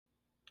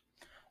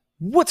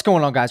What's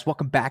going on, guys?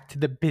 Welcome back to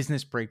the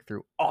Business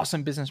Breakthrough.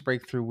 Awesome business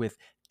breakthrough with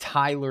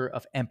Tyler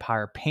of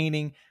Empire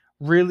Painting.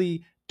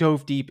 Really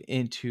dove deep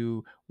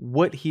into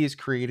what he has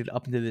created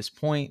up until this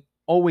point,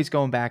 always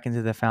going back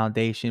into the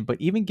foundation, but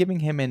even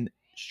giving him a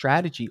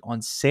strategy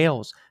on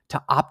sales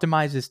to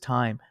optimize his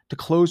time, to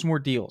close more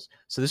deals.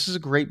 So this is a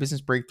great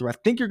business breakthrough. I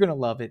think you're going to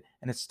love it,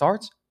 and it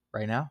starts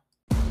right now.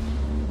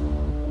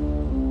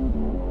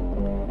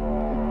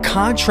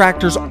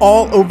 Contractors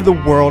all over the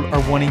world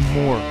are wanting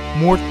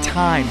more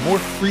time, more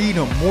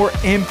freedom, more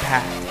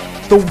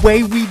impact. The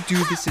way we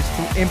do this is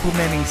through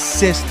implementing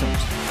systems,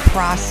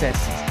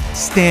 processes,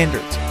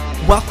 standards.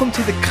 Welcome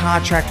to the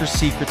Contractor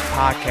Secrets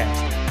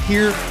Podcast.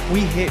 Here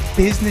we hit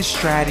business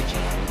strategy,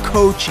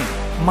 coaching,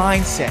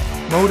 mindset,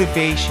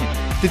 motivation,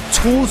 the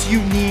tools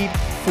you need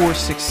for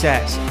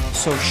success.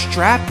 So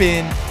strap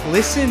in,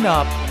 listen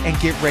up, and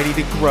get ready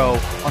to grow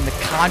on the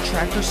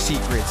Contractor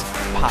Secrets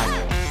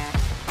Podcast.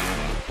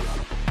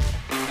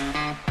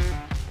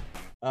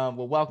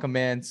 Well, welcome,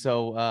 man.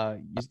 So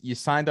you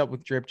signed up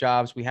with Drip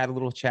Jobs. We had a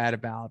little chat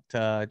about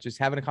just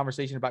having a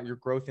conversation about your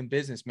growth in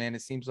business, man.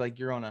 It seems like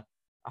you're on a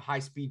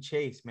high-speed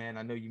chase, man.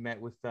 I know you met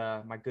with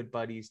my good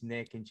buddies,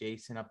 Nick and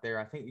Jason up there.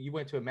 I think you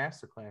went to a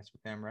masterclass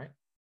with them, right?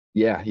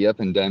 Yeah, yep,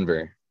 in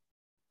Denver.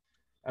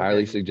 Okay.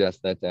 Highly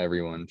suggest that to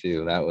everyone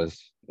too.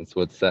 That's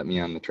what set me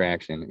on the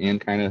traction,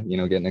 and kind of,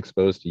 getting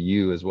exposed to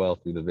you as well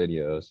through the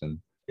videos, and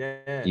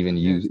even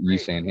you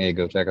saying, hey,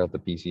 go check out the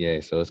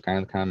PCA. So it's kind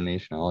of a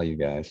combination of all you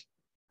guys.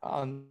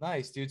 Oh,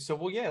 nice, dude. So,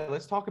 well, yeah,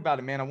 let's talk about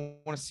it, man. I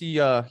want to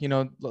see,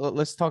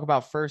 let's talk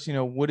about first,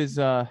 what is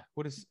an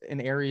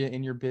area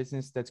in your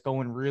business that's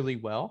going really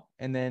well?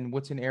 And then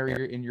what's an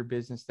area in your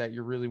business that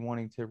you're really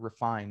wanting to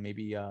refine,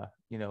 maybe, get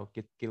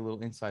a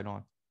little insight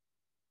on?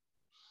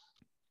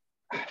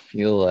 I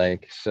feel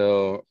like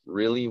so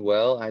really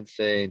well, I'd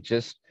say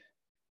just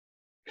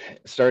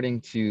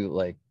starting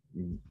to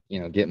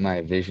get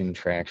my vision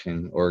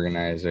traction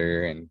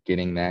organizer and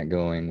getting that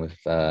going with,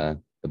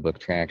 the book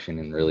traction,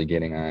 and really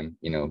getting on,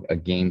 a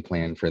game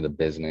plan for the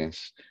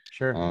business.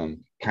 Sure.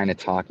 Kind of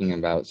talking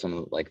about some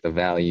of the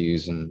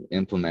values and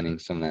implementing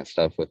some of that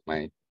stuff with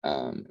my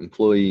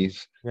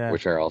employees,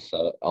 which are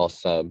all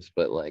subs,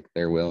 but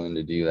they're willing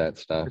to do that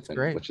stuff,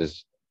 which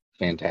is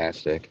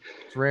fantastic.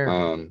 It's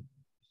rare.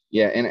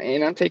 Yeah,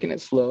 and I'm taking it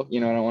slow. I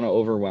don't want to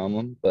overwhelm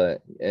them,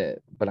 but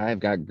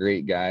I've got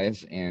great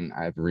guys, and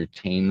I've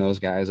retained those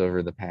guys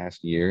over the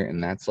past year,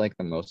 and that's the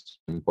most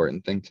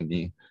important thing to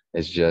me,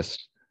 is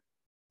just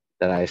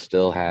that I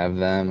still have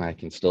them, I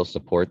can still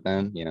support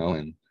them,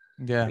 and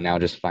now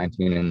just fine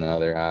tuning the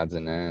other odds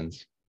and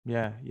ends.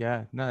 Yeah.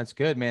 No, that's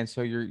good, man.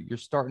 So you're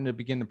starting to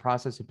begin the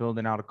process of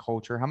building out a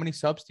culture. How many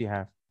subs do you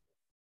have?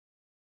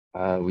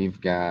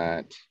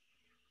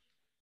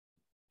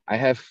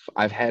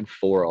 I've had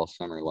 4 all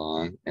summer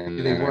long, and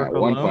do they work at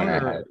alone, one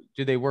point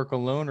do they work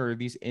alone, or are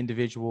these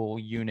individual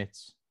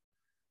units?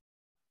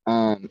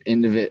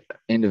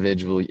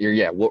 Individual,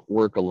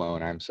 work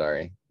alone. I'm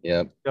sorry.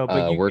 Yep. No,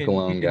 but work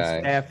alone guys.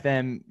 Staff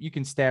them. You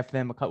can staff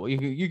them a couple.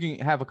 You can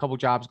have a couple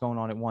jobs going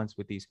on at once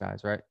with these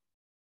guys, right?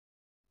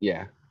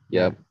 Yeah.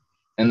 Yep.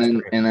 And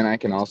then I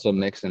can also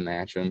mix and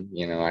match them.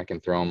 I can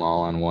throw them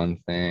all on one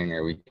thing,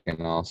 or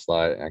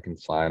I can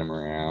slide them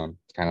around.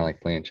 It's kind of like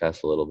playing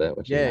chess a little bit,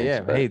 which is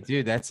nice. Hey,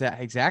 dude, that's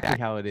exactly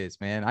how it is,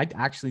 man. I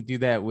actually do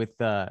that with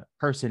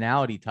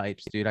personality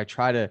types, dude. I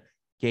try to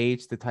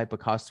gauge the type of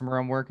customer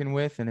I'm working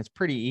with, and it's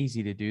pretty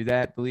easy to do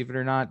that. Believe it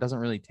or not, it doesn't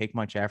really take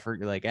much effort.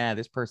 You're like,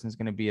 this person's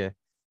going to be a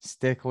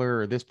stickler,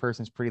 or this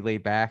person's pretty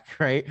laid back,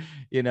 right?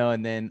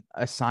 And then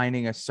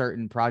assigning a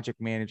certain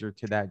project manager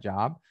to that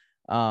job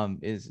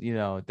is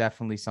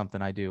definitely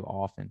something I do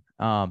often.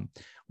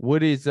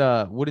 What is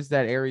that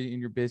area in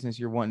your business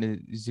you're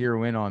wanting to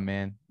zero in on,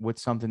 man?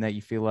 What's something that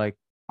you feel like,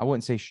 I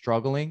wouldn't say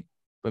struggling,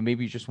 but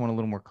maybe you just want a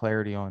little more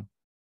clarity on?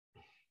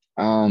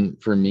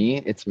 For me,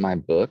 it's my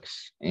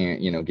books,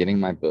 and getting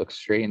my books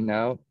straightened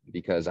out,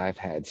 because I've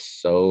had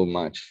so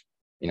much,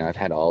 I've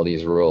had all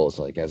these roles.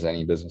 As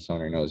any business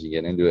owner knows, you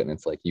get into it and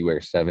it's you wear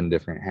 7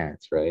 different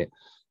hats, right?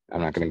 I'm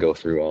not going to go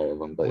through all of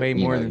them, but way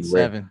more than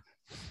 7.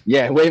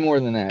 Yeah, way more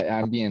than that.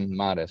 I'm being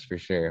modest for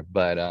sure,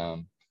 but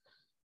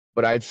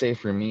I'd say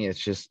for me, it's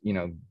just,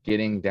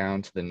 getting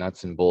down to the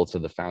nuts and bolts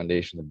of the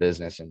foundation of the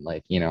business. And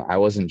I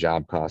wasn't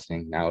job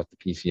costing. Now with the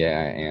PCA,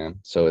 I am.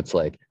 So it's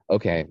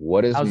okay,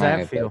 what is How's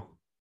that feel?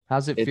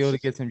 How's it feel to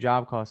get some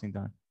job costing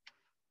done?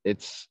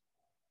 It's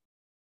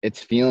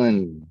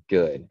feeling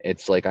good.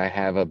 It's I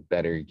have a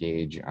better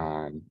gauge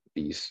on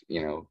these,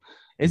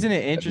 Isn't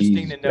it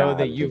interesting to know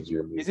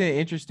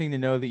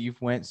that you've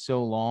went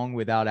so long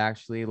without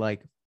actually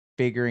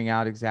figuring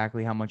out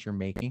exactly how much you're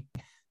making?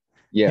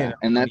 Yeah.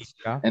 And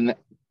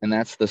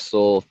that's the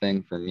sole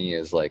thing for me,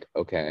 is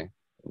okay,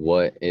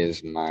 what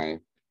is my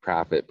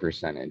profit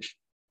percentage?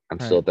 I'm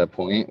still at that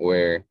point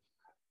where,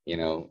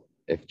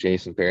 if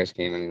Jason Paris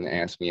came in and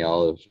asked me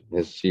all of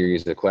his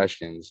series of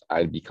questions,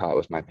 I'd be caught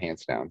with my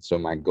pants down. So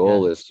my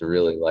goal is to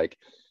really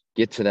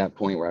get to that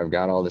point where I've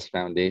got all this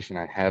foundation.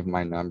 I have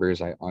my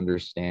numbers. I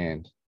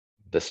understand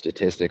the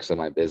statistics of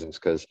my business,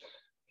 because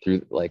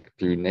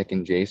through Nick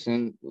and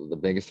Jason, the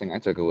biggest thing I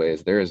took away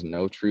is there is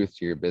no truth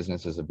to your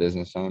business as a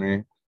business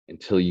owner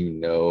until you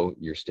know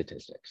your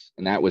statistics.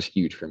 And that was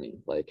huge for me.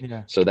 Like,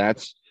 Yeah. so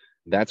that's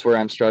where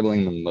I'm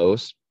struggling the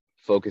most,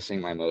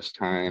 focusing my most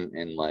time.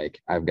 And like,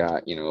 I've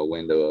got, a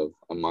window of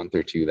a month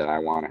or two that I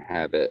want to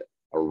have it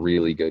a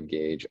really good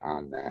gauge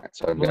on that.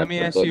 So I've Well, let got me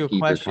the ask you a bookkeeper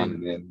question.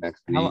 coming in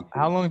next week.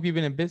 How long have you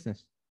been in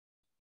business?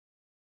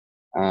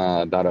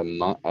 About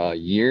a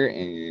year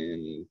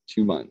and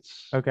 2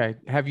 months. Okay.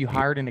 Have you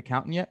hired an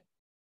accountant yet?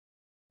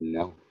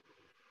 No.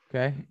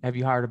 Okay. Have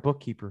you hired a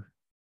bookkeeper?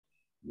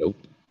 Nope.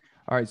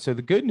 All right. So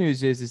the good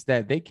news is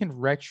that they can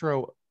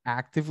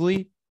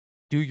retroactively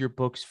do your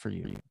books for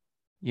you.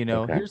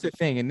 Okay. Here's the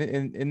thing.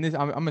 And this,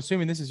 I'm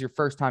assuming this is your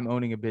first time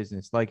owning a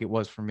business like it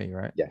was for me,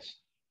 right? Yes.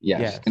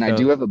 Yeah. And I So,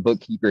 do have a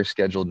bookkeeper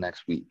scheduled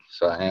next week.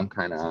 So I am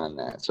kind of on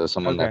that. So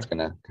someone okay. that's going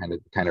to kind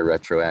of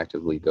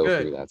retroactively go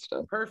Good. through that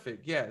stuff.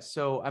 Perfect. Yeah.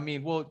 So, I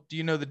mean, well, do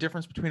you know the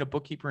difference between a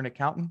bookkeeper and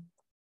accountant?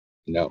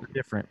 No. They're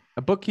different.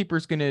 A bookkeeper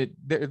is going to,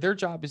 their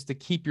job is to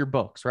keep your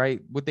books, right?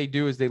 What they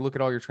do is they look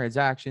at all your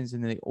transactions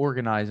and they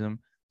organize them.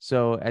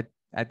 So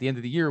at the end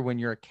of the year, when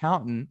your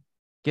accountant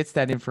gets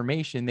that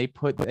information, they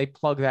plug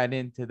that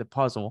into the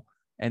puzzle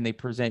and they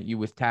present you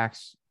with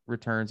tax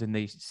returns and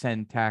they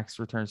send tax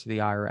returns to the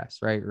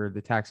IRS, right? Or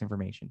the tax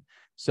information.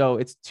 So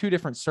it's two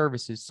different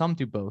services. Some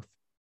do both.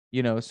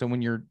 So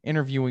when you're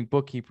interviewing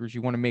bookkeepers,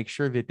 you want to make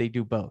sure that they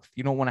do both.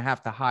 You don't want to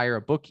have to hire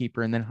a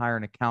bookkeeper and then hire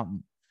an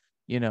accountant.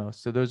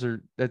 So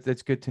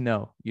that's good to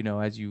know,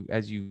 as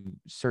you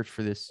search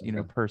for this,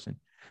 person.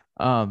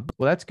 Well,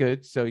 that's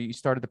good. So you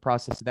started the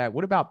process of that.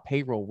 What about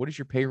payroll? What does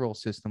your payroll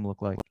system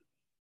look like?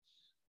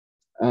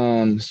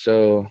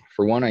 So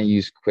for one, I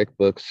use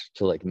QuickBooks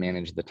to like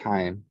manage the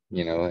time,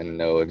 and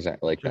know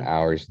exactly like the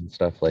hours and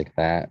stuff like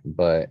that.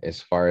 But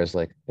as far as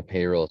like the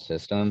payroll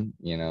system,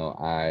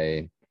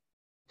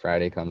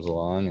 Friday comes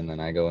along and then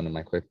I go into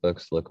my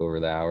QuickBooks, look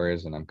over the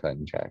hours, and I'm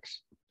cutting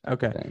checks.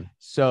 Okay.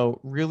 So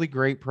really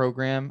great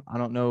program. I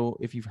don't know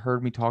if you've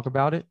heard me talk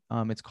about it.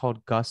 It's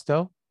called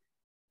Gusto.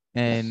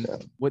 And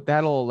what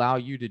that'll allow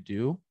you to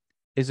do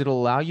is it'll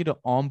allow you to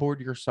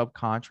onboard your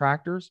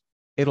subcontractors.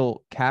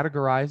 It'll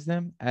categorize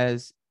them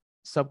as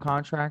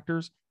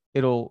subcontractors.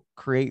 It'll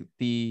create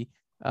the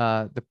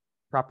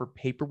proper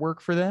paperwork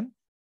for them.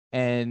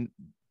 And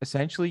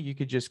essentially you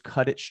could just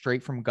cut it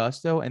straight from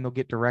Gusto and they'll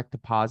get direct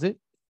deposit.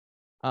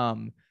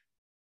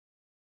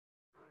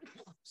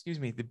 Excuse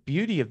me. The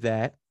beauty of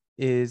that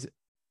is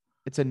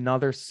it's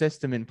another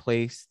system in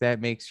place that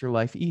makes your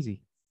life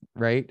easy,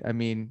 right? I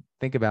mean,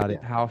 think about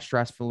it. How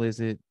stressful is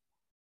it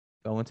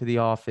going to the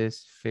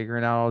office,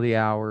 figuring out all the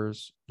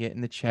hours,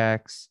 getting the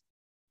checks,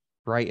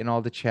 writing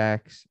all the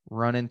checks,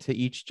 running to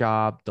each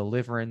job,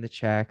 delivering the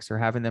checks, or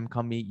having them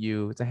come meet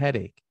you? It's a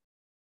headache.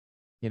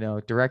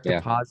 Direct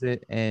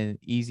deposit and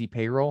easy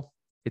payroll.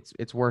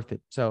 It's worth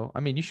it. So,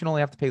 I mean, you should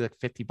only have to pay like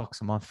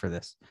 $50 a month for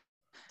this.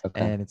 Okay.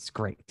 And it's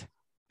great.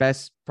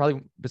 Best,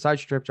 probably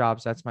besides Strip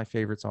Jobs, that's my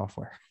favorite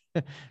software,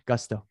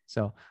 Gusto.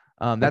 So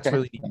that's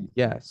really neat.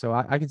 Yeah. So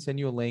I can send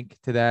you a link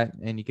to that,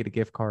 and you get a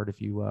gift card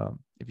if you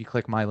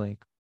click my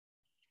link.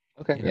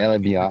 Okay. Yeah,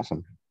 that'd be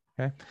awesome.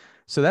 Okay.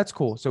 So that's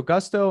cool. So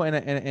Gusto,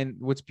 and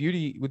what's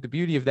the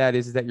beauty of that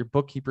is that your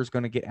bookkeeper is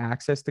going to get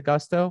access to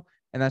Gusto,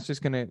 and that's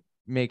just going to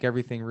make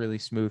everything really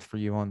smooth for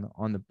you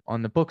on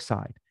the book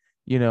side.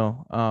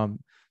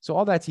 So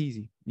all that's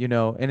easy,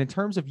 and in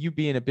terms of you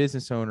being a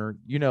business owner,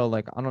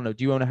 like, I don't know,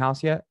 do you own a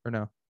house yet or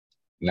no?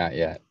 Not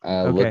yet.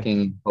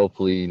 Looking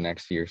hopefully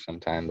next year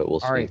sometime, but we'll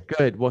see. All right,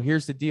 good. Well,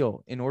 here's the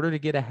deal. In order to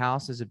get a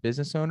house as a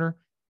business owner,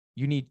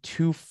 you need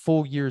 2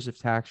 full years of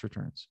tax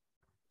returns.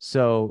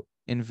 So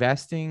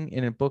investing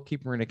in a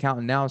bookkeeper and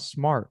accountant now is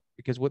smart,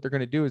 because what they're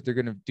going to do is they're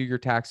going to do your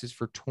taxes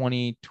for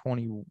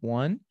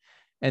 2021,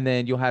 and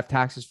then you'll have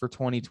taxes for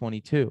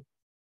 2022.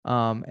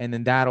 And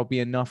then that'll be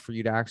enough for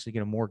you to actually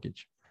get a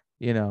mortgage.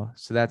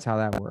 So that's how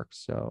that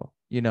works. So,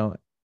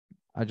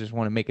 I just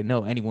want to make a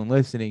note. Anyone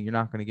listening, you're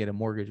not going to get a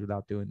mortgage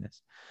without doing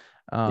this.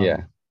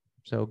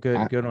 So good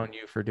on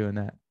you for doing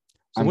that.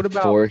 So what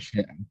about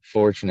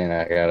fortunate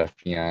I got a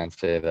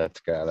fiance that's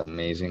got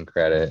amazing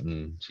credit,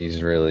 and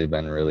she's really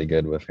been really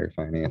good with her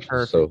financials.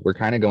 Perfect. So we're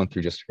kind of going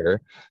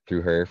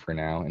through her for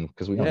now, and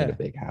because we don't need a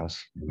big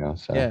house,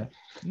 so yeah.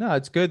 No,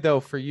 it's good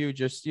though for you.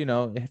 Just,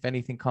 if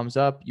anything comes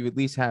up, you at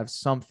least have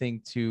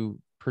something to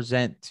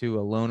present to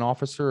a loan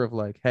officer of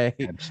like, hey,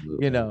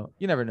 absolutely.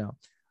 You never know.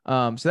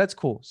 So that's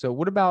cool. So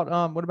what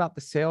about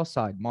the sales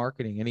side,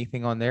 marketing,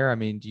 anything on there? I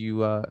mean,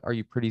 are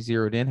you pretty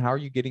zeroed in? How are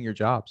you getting your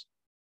jobs?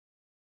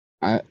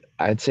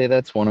 I'd say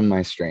that's one of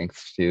my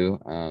strengths too.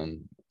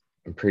 I'm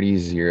pretty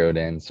zeroed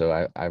in.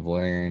 So I've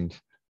learned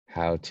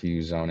how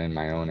to zone in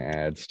my own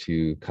ads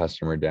to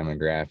customer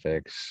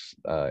demographics,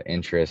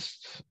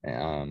 interests,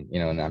 and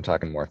I'm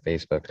talking more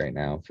Facebook right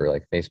now for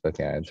like Facebook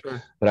ads.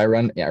 Sure. But I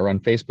run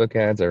Facebook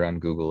ads, I run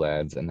Google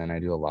ads, and then I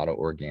do a lot of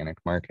organic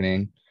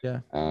marketing. Yeah.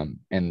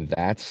 And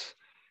that's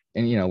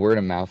and word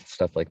of mouth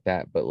stuff like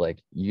that, but like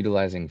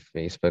utilizing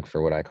Facebook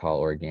for what I call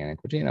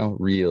organic, which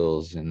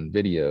reels and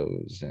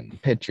videos and Yeah.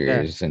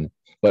 pictures, and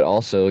but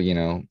also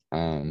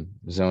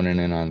zoning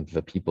in on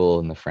the people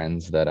and the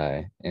friends that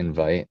I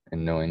invite,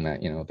 and knowing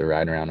that they're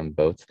riding around in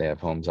boats, they have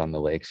homes on the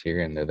lakes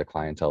here, and they're the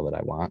clientele that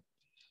I want.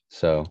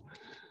 So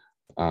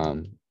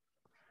um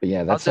but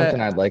yeah, that's How's something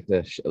that? I'd like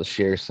to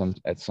share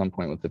at some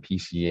point with the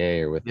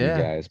PCA or with you Yeah.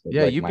 guys, but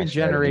Yeah. like You've my been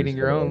strategy is generating a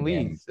your little own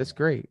organic. leads. That's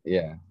great.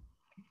 Yeah.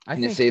 I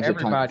And it think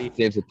everybody,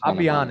 saves a I'll ton of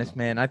be money. honest,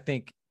 man. I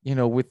think,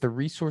 with the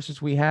resources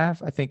we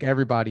have, I think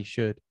everybody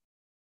should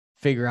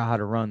figure out how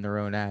to run their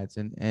own ads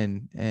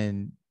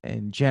and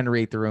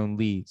generate their own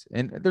leads.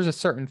 And there's a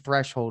certain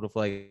threshold of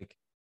like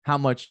how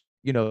much,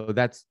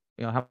 that's,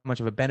 how much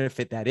of a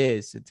benefit that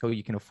is until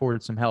you can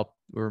afford some help,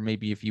 or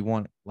maybe if you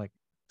want like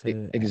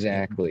to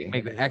Exactly.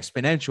 make it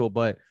exponential,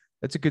 but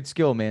that's a good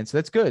skill, man. So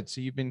that's good. So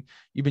you've been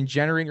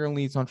generating your own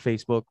leads on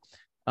Facebook.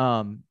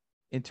 Um,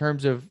 in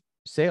terms of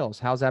sales,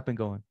 how's that been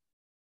going?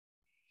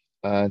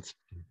 It's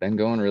been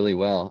going really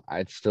well.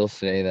 I'd still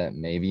say that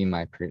maybe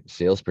my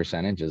sales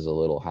percentage is a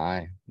little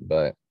high,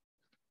 but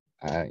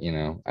but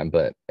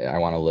I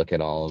want to look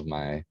at all of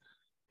my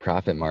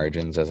profit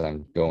margins as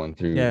I'm going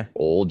through Yeah.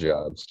 old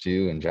jobs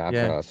too and job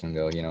Yeah. costs, and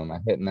go, am I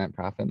hitting that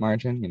profit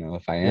margin?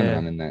 If I am and Yeah.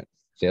 I'm in that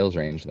sales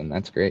range, then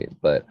that's great.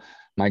 But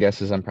my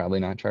guess is I'm probably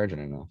not charging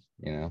enough.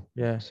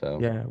 Yeah. So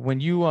Yeah.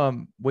 When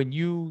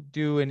you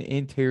do an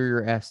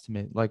interior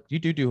estimate, like you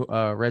do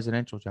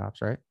residential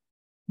jobs, right?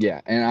 yeah,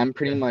 and I'm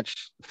pretty Yeah.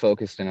 much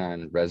focused in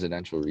on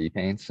residential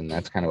repaints, and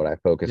that's kind of what I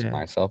focus Yeah.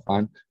 myself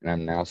on. And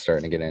I'm now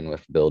starting to get in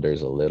with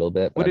builders a little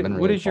bit, but What I've i- been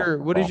what really is fond your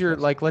of what the is your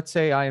process. like, let's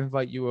say I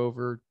invite you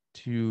over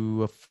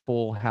to a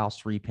full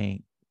house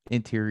repaint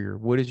interior.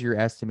 What is your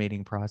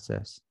estimating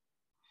process?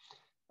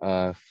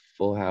 Uh,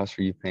 Full house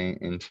repaint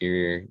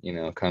interior,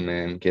 come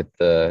in, get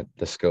the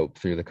scope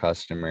through the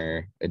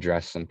customer,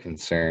 address some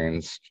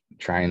concerns,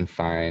 try and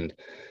find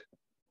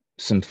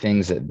some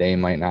things that they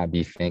might not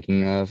be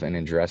thinking of, and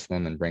address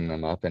them and bring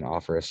them up and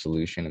offer a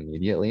solution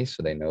immediately,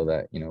 so they know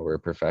that we're a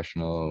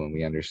professional and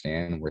we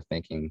understand and we're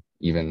thinking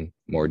even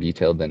more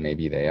detailed than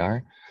maybe they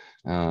are.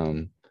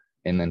 um,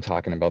 and then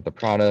talking about the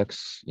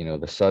products, the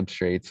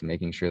substrates,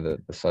 making sure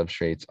that the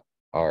substrates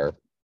are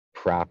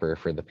proper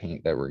for the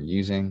paint that we're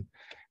using.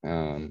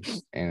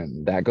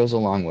 And that goes a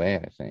long way,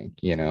 I think.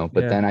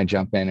 But Yeah. then I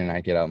jump in and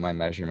I get out my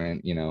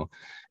measurement.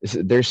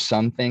 There's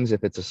some things,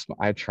 if it's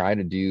I try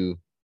to do,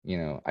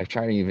 I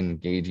try to even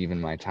gauge even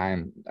my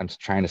time. I'm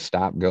trying to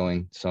stop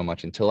going so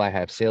much until I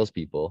have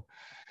salespeople.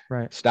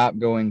 Right. Stop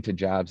going to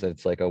jobs that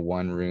it's like a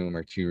 1 room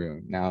or 2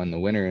 room. Now in the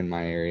winter in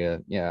my area,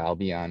 yeah, I'll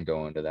be on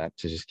going to that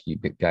to just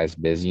keep guys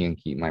busy and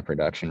keep my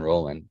production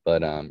rolling.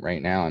 But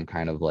right now I'm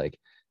kind of like,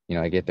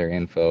 I get their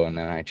info and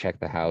then I check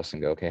the house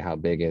and go, okay, how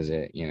big is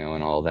it?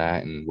 And all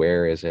that, and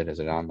where is it? Is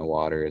it on the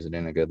water? Is it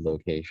in a good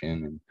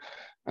location?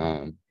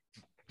 And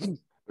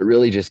but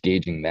really just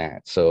gauging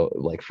that. So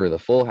like for the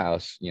full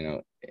house,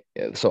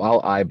 so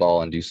I'll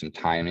eyeball and do some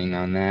timing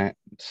on that.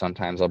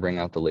 Sometimes I'll bring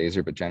out the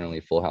laser, but generally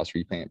full house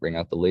repaint, bring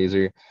out the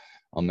laser.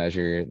 I'll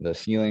measure the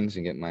ceilings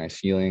and get my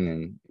ceiling,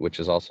 and which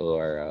is also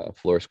our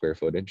floor square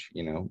footage.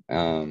 So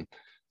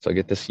I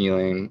get the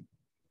ceiling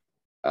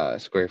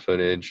square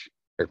footage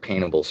or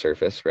paintable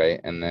surface, right?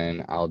 And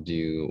then I'll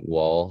do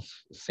walls,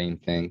 same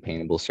thing,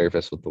 paintable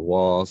surface with the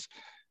walls.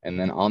 And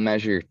then I'll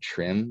measure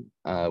trim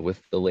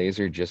with the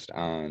laser just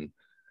on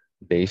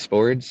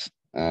baseboards.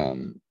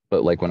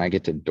 But like when I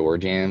get to door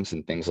jambs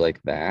and things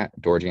like that,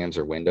 door jambs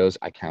or windows,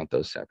 I count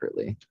those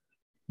separately.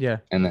 Yeah.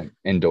 And then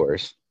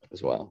indoors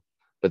as well.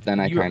 But then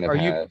I You kind of are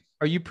you have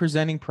are you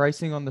presenting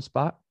pricing on the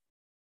spot?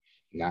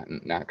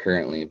 not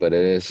currently, but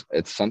it's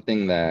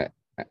something that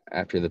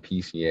after the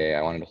PCA,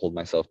 I wanted to hold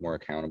myself more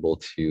accountable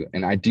to,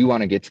 and I do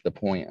want to get to the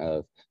point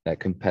of that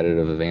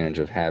competitive advantage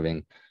of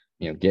having,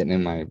 getting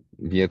in my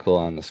vehicle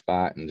on the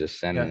spot and just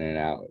Yeah. sending it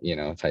out,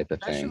 type of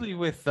thing. Especially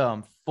with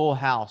full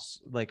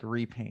house like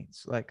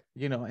repaints, like,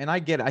 and I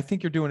get it. I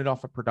think you're doing it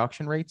off of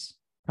production rates,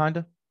 kind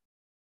of.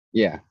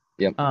 Yeah.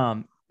 Yep.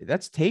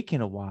 That's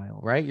taking a while,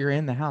 right? You're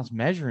in the house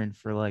measuring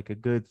for like a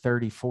good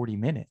 30, 40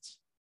 minutes.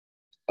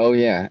 Oh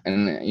yeah,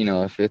 and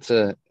if it's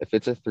a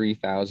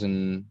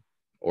 3,000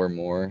 or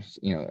more,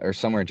 or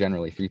somewhere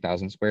generally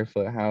 3,000 square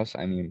foot house,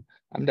 I mean,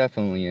 I'm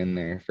definitely in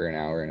there for an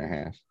hour and a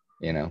half,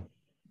 you know.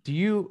 Do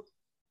you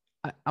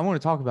I want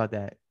to talk about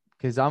that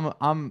because I'm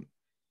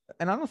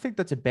and I don't think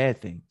that's a bad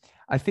thing.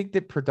 I think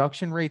that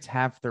production rates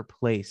have their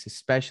place,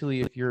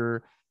 especially if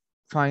you're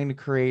trying to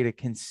create a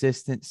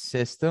consistent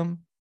system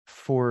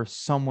for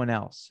someone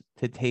else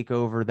to take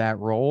over that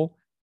role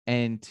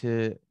and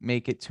to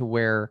make it to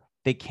where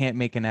they can't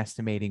make an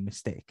estimating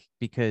mistake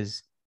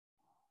because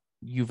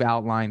you've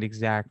outlined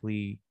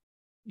exactly,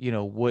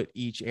 what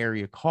each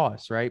area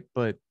costs, right?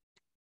 But,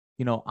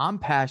 I'm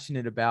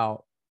passionate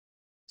about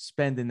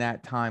spending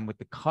that time with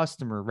the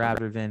customer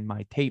rather than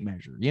my tape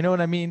measure. You know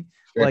what I mean?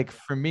 Sure. Like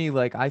for me,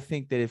 like I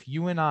think that if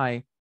you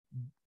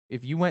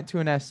went to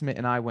an estimate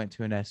and I went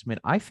to an estimate,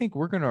 I think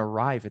we're going to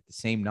arrive at the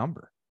same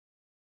number,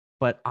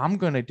 but I'm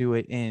going to do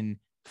it in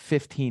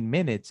 15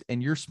 minutes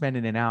and you're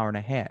spending an hour and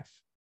a half.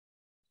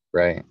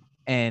 Right.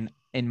 And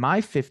in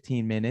my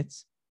 15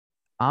 minutes,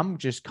 I'm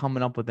just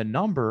coming up with a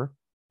number,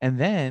 and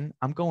then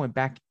I'm going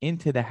back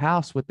into the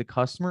house with the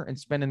customer and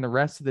spending the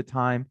rest of the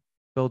time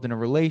building a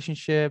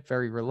relationship,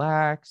 very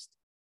relaxed,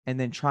 and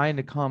then trying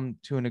to come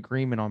to an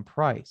agreement on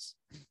price.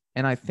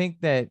 And I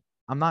think that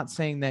I'm not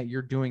saying that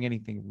you're doing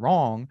anything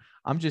wrong.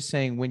 I'm just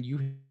saying when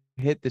you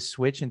hit the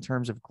switch in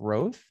terms of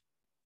growth,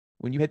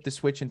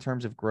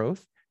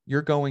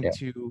 you're going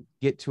to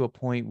get to a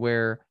point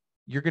where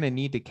you're going to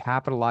need to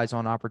capitalize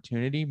on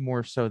opportunity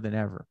more so than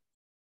ever,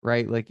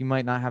 right? Like you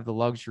might not have the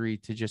luxury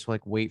to just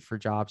like wait for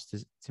jobs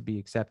to be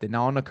accepted.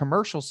 Now on the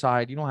commercial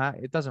side, you don't have,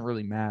 it doesn't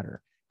really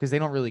matter because they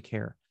don't really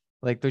care.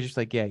 Like they're just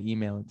like, yeah,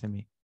 email it to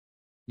me,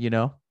 you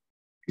know?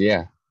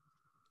 Yeah.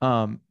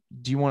 Are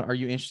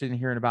you interested in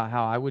hearing about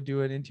how I would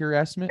do an interior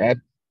estimate?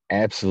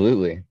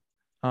 Absolutely.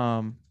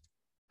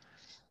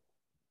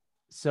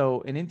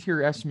 So an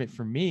interior estimate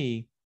for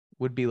me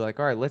would be like,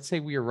 all right, let's say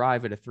we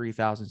arrive at a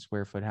 3,000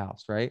 square foot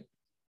house, right?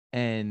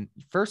 And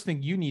first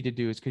thing you need to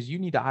do is because you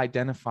need to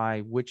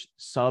identify which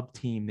sub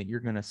team that you're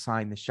going to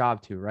assign the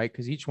job to, right?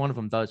 Because each one of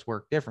them does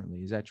work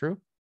differently. Is that true?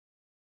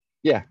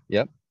 Yeah.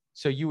 Yep.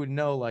 So you would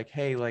know like,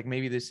 hey, like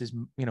maybe this is,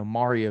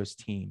 Mario's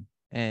team.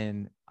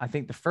 And I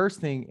think the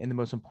first thing and the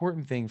most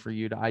important thing for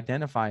you to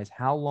identify is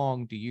how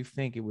long do you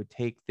think it would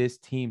take this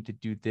team to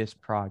do this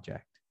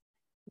project,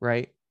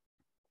 right?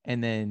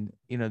 And then,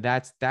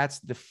 that's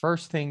the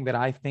first thing that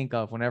I think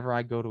of whenever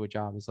I go to a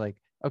job is like,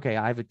 okay,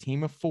 I have a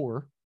team of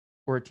 4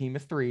 or a team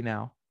of 3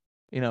 now,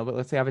 but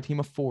let's say I have a team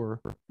of 4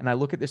 and I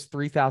look at this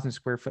 3,000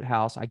 square foot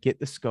house. I get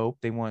the scope.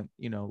 They want,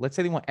 let's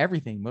say they want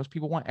everything. Most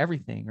people want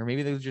everything, or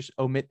maybe they'll just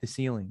omit the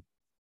ceiling,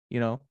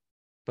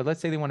 but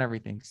let's say they want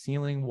everything: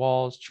 ceiling,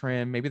 walls,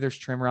 trim. Maybe there's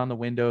trim around the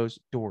windows,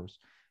 doors.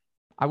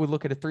 I would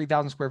look at a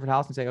 3,000 square foot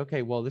house and say,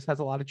 okay, well, this has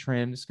a lot of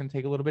trim. This is going to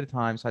take a little bit of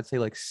time. So I'd say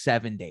like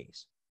 7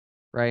 days,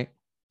 right?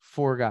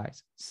 4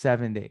 guys,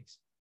 7 days.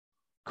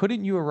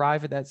 Couldn't you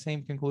arrive at that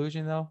same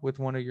conclusion though with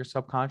one of your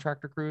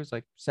subcontractor crews,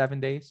 like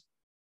 7 days?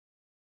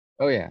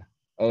 Oh yeah.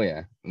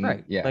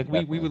 Right. Yeah. Like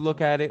we would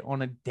look at it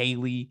on a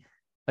daily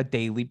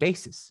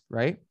basis,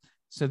 right?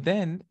 So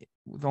then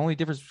the only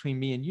difference between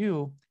me and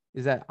you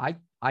is that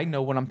I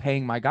know what I'm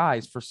paying my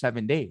guys for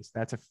 7 days.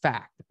 That's a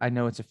fact. I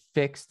know it's a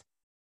fixed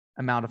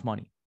amount of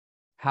money.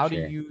 How do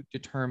you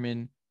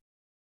determine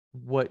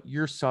what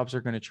your subs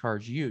are going to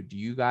charge you? Do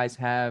you guys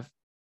have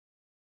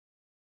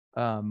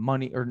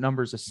money or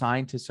numbers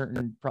assigned to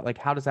certain, like,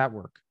 how does that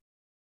work?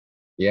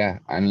 Yeah.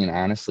 I mean,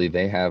 honestly,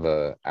 they have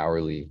a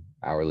hourly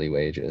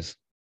wages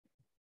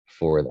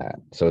for that.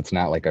 So it's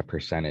not like a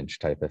percentage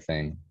type of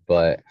thing.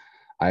 But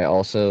I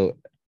also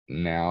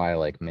now I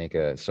like make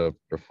so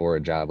before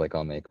a job, like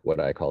I'll make what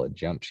I call a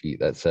jump sheet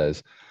that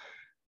says,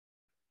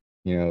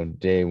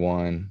 day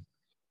 1,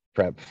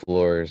 prep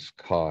floors,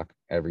 caulk,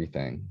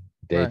 everything.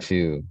 Day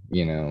 2,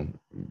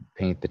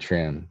 paint the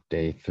trim.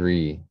 Day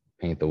 3,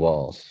 paint the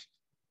walls,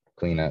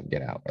 clean up,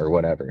 get out, or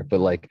whatever. But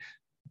like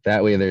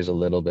that way there's a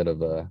little bit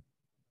of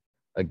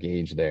a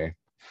gauge there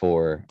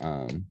for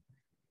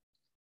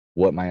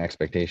what my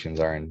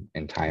expectations are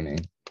in timing.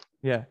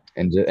 Yeah.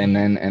 And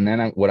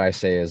then what I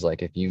say is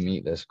like, if you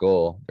meet this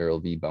goal, there will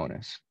be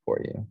bonus for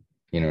you.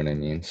 You know what I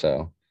mean?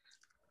 So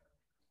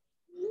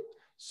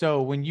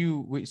when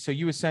you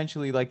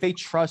essentially, like, they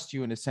trust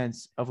you in a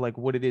sense of like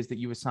what it is that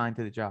you assign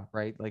to the job,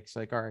 right? Like, it's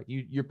like, all right,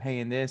 you're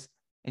paying this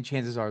and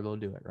chances are they'll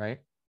do it, right?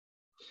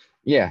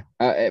 Yeah.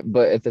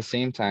 But at the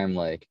same time,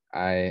 like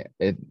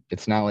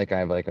it's not like I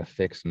have like a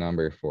fixed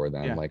number for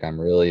them. Yeah. Like I'm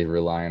really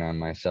relying on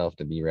myself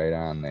to be right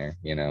on there,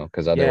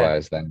 because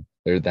otherwise then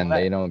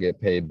they don't get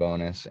paid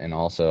bonus. And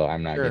also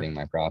I'm not getting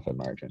my profit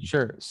margin.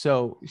 Sure.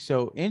 So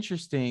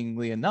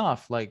interestingly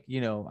enough, like,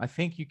 I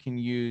think you can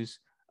use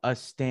a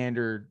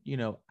standard,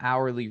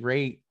 hourly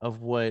rate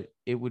of what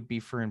it would be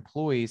for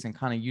employees and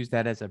kind of use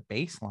that as a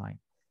baseline,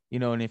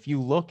 and if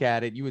you look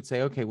at it, you would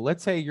say, okay, well,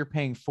 let's say you're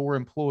paying 4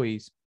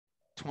 employees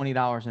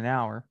 $20 an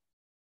hour.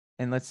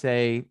 And let's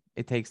say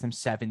it takes them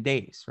 7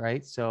 days,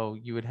 right? So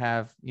you would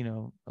have,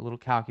 a little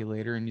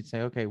calculator and you'd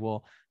say, okay,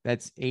 well,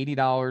 that's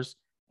 $80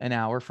 an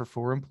hour for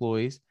 4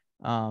 employees.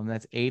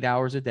 That's 8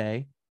 hours a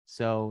day.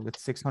 So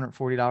that's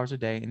 $640 a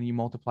day. And you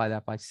multiply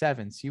that by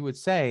 7. So you would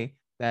say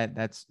that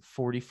that's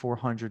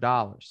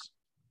 $4,400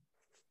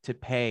 to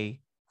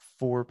pay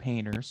 4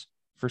 painters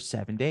for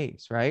 7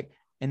 days, right?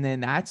 And then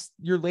that's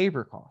your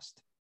labor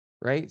cost,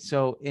 right?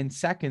 So in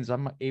seconds,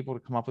 I'm able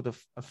to come up with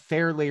a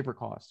fair labor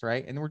cost,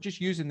 right? And we're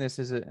just using this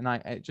as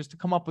just to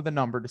come up with a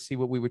number to see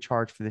what we would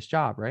charge for this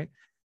job, right?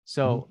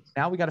 So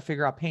now we got to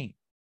figure out paint.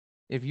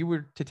 If you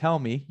were to tell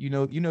me, you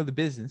know the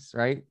business,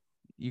 right?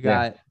 You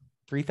got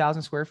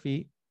 3,000 square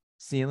feet,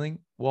 ceiling,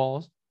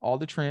 walls, all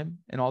the trim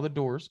and all the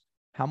doors.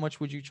 How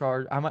much would you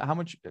charge? How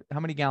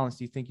many gallons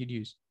do you think you'd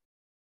use?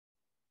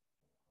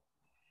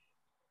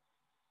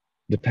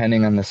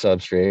 Depending on the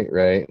substrate,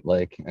 right?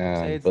 Like,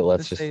 but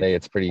let's just say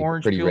it's pretty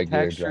regular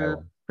texture,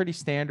 drywall. Pretty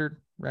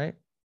standard, right?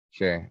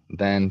 Sure.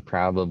 Then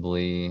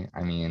probably,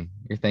 I mean,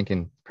 you're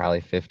thinking probably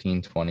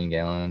 15, 20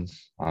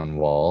 gallons on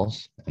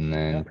walls, and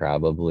then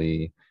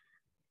probably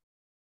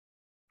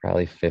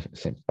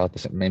 50, about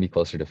the maybe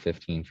closer to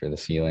 15 for the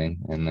ceiling,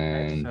 and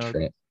then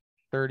so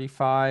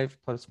 35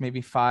 plus maybe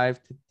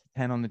 5 to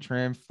 10 on the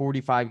trim,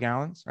 45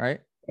 gallons,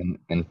 right?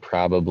 And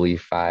probably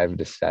 5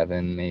 to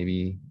 7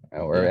 maybe,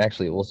 or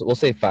actually we'll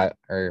say 5,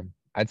 or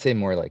I'd say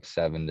more like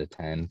 7 to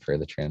 10 for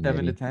the trim. 7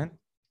 maybe. to 10.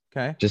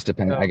 Okay. Just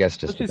depends. I guess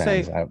just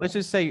depends. Let's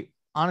just say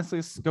honestly,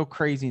 let's go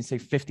crazy and say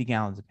 50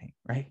 gallons of paint,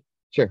 right?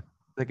 Sure.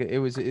 Like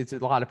it's a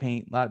lot of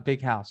paint,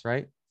 big house,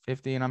 right?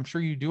 50, and I'm sure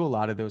you do a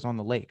lot of those on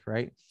the lake,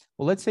 right?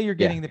 Well, let's say you're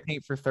getting the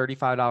paint for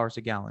 $35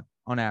 a gallon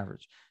on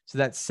average. So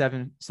that's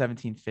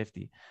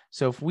 $17.50.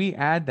 So if we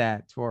add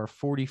that to our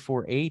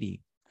 $44.80,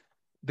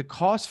 the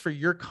cost for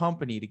your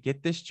company to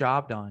get this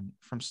job done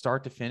from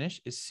start to finish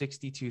is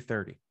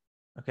 $62.30.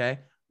 Okay.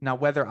 Now,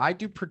 whether I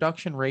do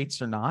production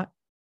rates or not,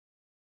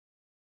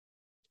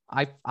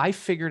 I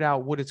figured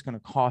out what it's going to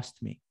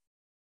cost me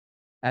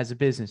as a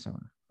business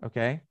owner.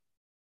 Okay.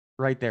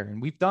 Right there.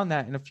 And we've done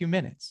that in a few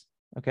minutes.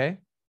 Okay.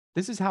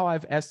 This is how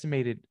I've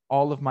estimated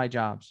all of my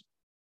jobs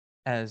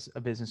as a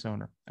business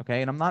owner.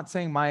 Okay. And I'm not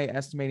saying my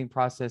estimating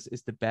process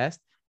is the best,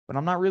 but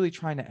I'm not really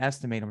trying to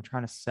estimate. I'm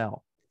trying to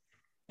sell.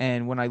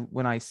 And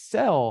when I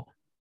sell,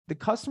 the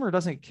customer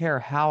doesn't care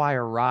how I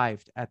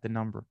arrived at the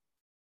number.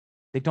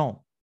 They don't.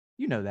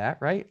 You know that,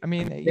 right? I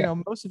mean, you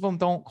know, most of them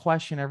don't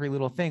question every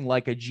little thing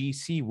like a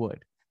GC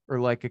would or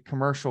like a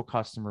commercial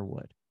customer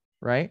would,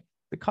 right?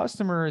 The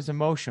customer is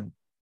emotional.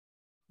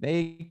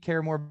 They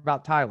care more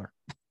about Tyler.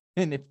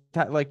 And if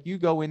like you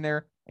go in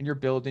there and you're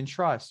building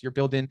trust, you're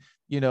building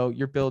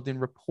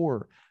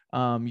rapport,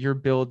 you're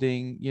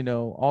building,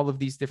 all of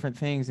these different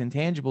things,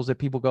 intangibles that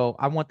people go,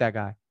 I want that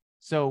guy.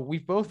 So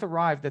we've both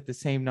arrived at the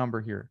same number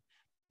here,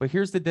 but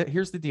here's the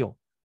deal.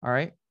 All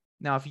right.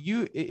 Now, if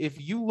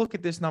you look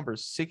at this number,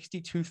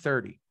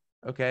 6230,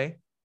 okay,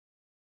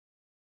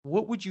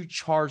 what would you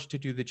charge to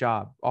do the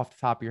job off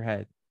the top of your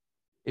head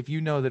if you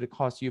know that it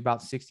costs you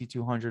about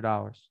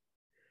 $6,200?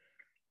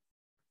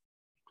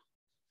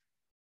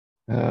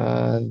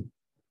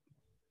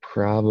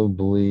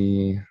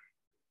 Probably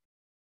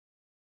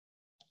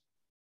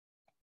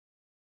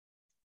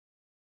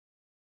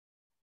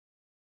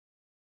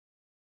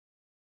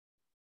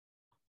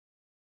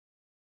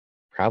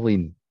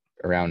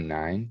around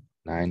 9,000.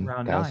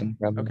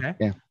 Okay.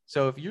 Yeah.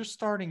 So if you're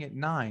starting at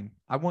 9,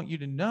 I want you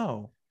to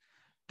know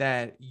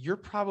that you're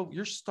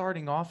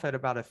starting off at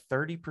about a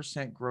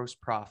 30% gross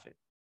profit.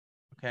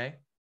 Okay.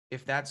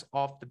 If that's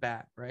off the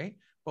bat, right?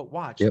 But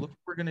watch, look what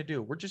we're going to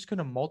do. We're just going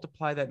to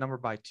multiply that number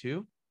by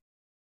 2.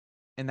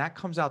 And that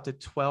comes out to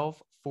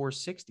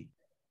 12,460.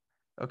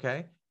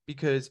 Okay.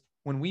 Because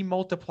when we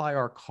multiply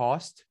our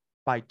cost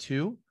by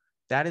 2,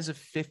 that is a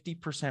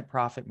 50%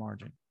 profit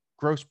margin,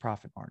 gross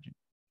profit margin,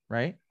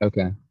 right?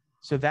 Okay.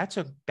 So that's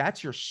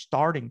your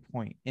starting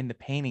point in the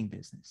painting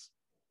business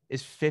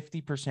is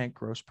 50%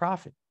 gross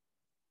profit.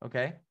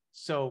 Okay.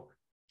 So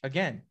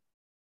again,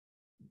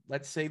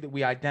 let's say that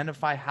we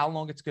identify how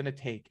long it's going to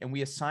take and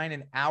we assign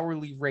an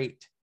hourly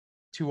rate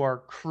to our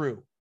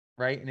crew,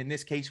 right? And in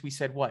this case, we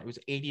said what? It was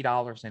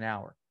 $80 an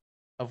hour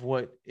of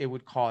what it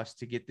would cost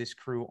to get this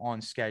crew on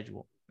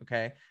schedule.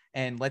 Okay.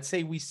 And let's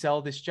say we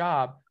sell this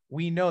job.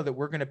 We know that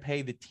we're going to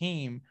pay the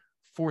team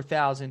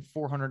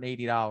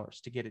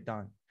 $4,480 to get it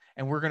done.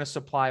 And we're going to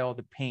supply all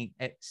the paint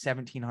at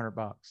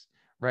 $1,700,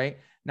 right?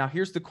 Now,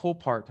 here's the cool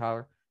part,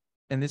 Tyler.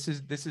 And this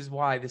is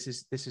why this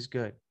is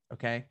good.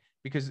 Okay.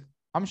 Because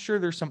I'm sure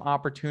there's some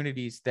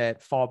opportunities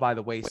that fall by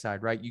the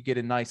wayside, right? You get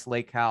a nice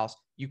lake house,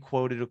 you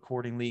quote it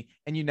accordingly,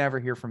 and you never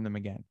hear from them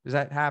again. Does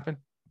that happen?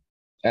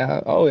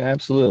 Oh,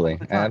 absolutely.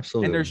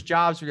 Absolutely. And there's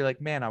jobs where you're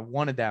like, man, I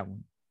wanted that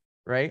one.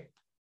 Right.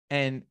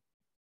 And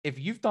if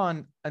you've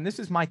done, and this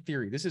is my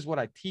theory, this is what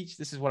I teach,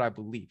 this is what I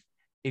believe.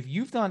 If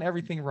you've done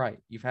everything right,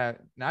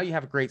 now you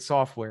have a great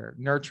software,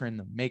 nurturing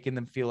them, making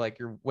them feel like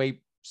you're way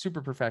super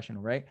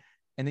professional, right?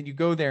 And then you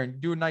go there and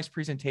do a nice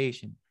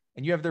presentation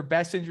and you have their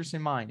best interest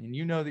in mind. And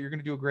you know that you're going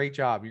to do a great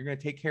job. You're going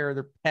to take care of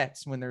their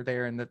pets when they're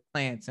there and the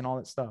plants and all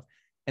that stuff.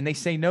 And they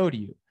say no to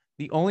you.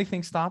 The only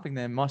thing stopping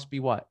them must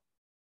be what?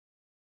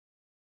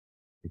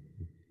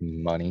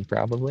 Money,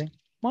 probably.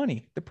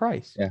 Money, the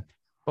price. Yeah.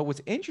 But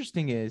what's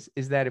interesting is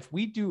that if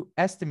we do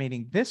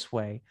estimating this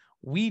way,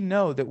 we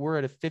know that we're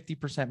at a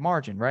 50%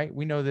 margin, right?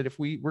 We know that if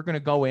we're going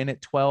to go in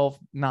at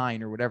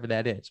 12.9 or whatever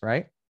that is,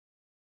 right?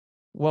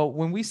 Well,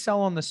 when we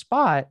sell on the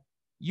spot,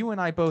 you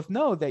and I both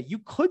know that you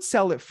could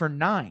sell it for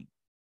 9.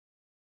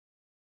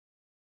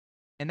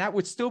 And that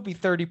would still be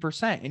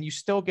 30% and you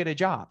still get a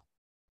job.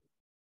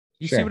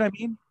 You see what I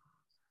mean?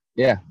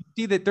 Yeah. You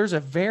see that there's a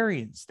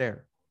variance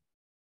there.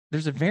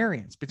 There's a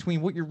variance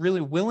between what you're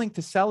really willing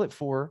to sell it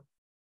for,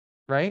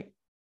 right?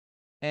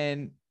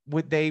 And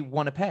what they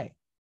want to pay.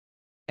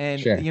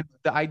 And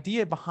the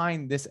idea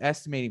behind this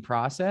estimating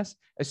process,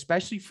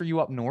 especially for you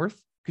up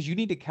north, because you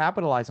need to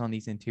capitalize on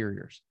these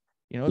interiors.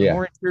 The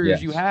more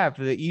interiors you have,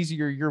 the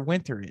easier your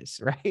winter is,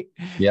 right?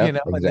 Yeah,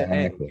 exactly.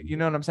 And you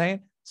know what I'm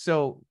saying?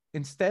 So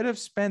instead of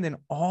spending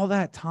all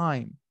that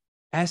time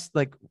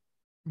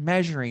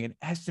measuring and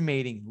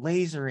estimating, and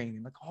lasering,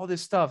 and like all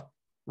this stuff.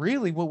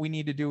 Really, what we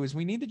need to do is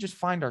we need to just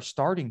find our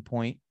starting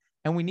point,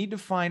 and we need to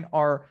find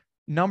our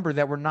number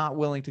that we're not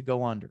willing to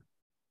go under.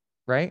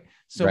 Right.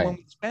 So when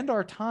we spend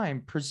our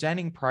time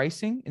presenting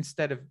pricing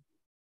instead of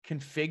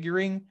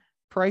configuring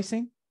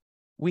pricing,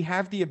 we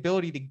have the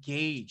ability to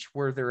gauge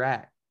where they're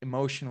at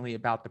emotionally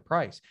about the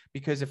price.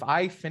 Because if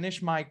I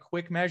finish my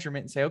quick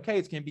measurement and say, okay,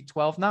 it's going to be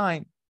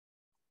 12.9,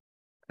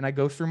 and I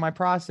go through my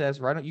process,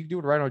 right? You can do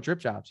it right on Drip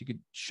Jobs. You could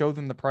show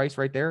them the price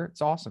right there.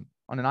 It's awesome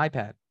on an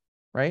iPad,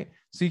 right?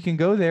 So you can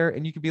go there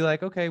and you could be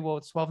like, okay, well,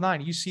 it's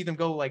 12.9. You see them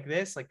go like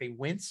this, like they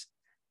wince.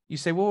 You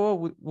say,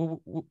 well,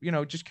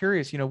 just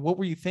curious, what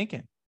were you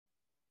thinking?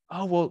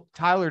 Oh, well,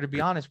 Tyler, to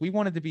be honest, we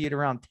wanted to be at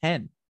around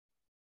 10.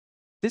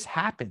 This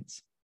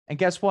happens. And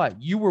guess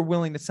what? You were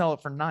willing to sell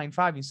it for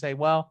 9.5. You say,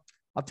 well,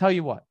 I'll tell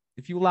you what,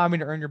 if you allow me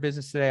to earn your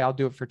business today, I'll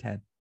do it for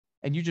 10.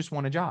 And you just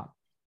want a job,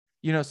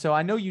 so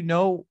I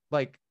know,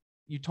 like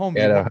you told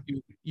me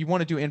you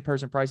want to do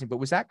in-person pricing, but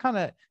was that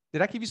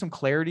did I give you some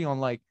clarity on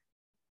like,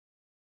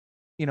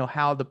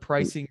 how the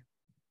pricing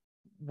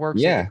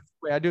works? Yeah.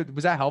 The way I do it?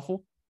 Was that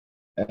helpful?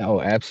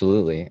 Oh,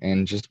 absolutely.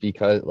 And just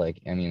because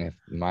if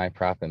my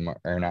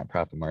not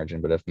profit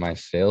margin, but if my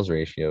sales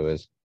ratio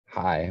is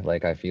high,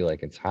 like I feel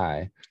like it's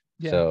high.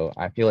 Yeah. So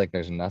I feel like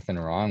there's nothing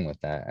wrong with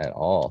that at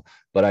all.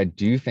 But I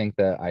do think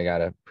that I got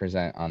to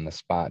present on the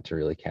spot to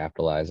really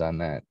capitalize on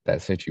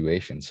that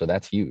situation. So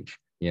that's huge,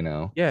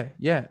 Yeah.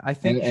 Yeah. I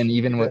think, and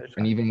even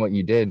what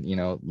you did,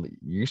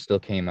 you still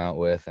came out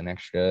with an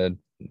extra,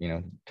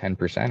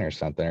 10% or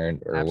something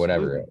or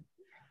whatever.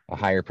 A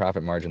higher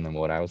profit margin than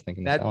what I was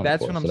thinking. That's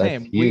what I'm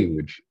saying. That's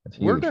huge.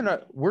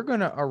 We're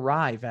gonna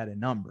arrive at a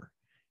number.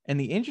 And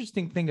the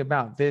interesting thing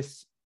about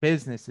this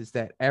business is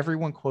that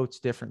everyone quotes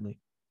differently.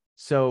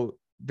 So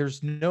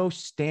there's no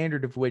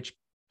standard of which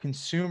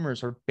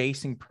consumers are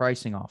basing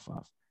pricing off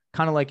of.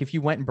 Kind of like if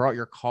you went and brought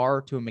your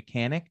car to a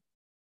mechanic,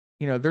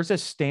 there's a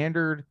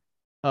standard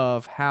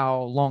of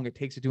how long it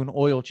takes to do an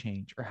oil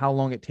change or how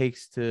long it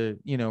takes to,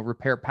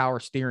 repair power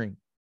steering.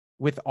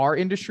 With our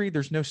industry,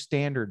 there's no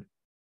standard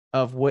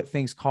of what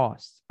things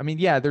cost. I mean,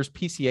 yeah, there's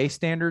PCA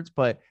standards,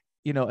 but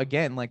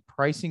again, like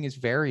pricing is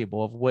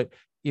variable of what,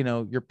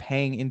 you're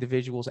paying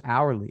individuals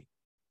hourly,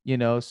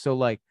 so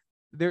like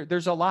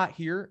there's a lot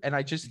here. And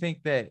I just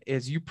think that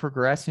as you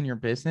progress in your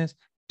business,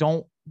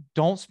 don't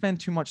spend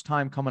too much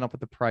time coming up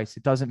with the price.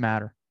 It doesn't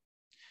matter.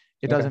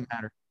 It doesn't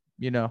matter,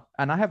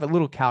 and I have a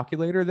little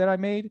calculator that I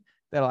made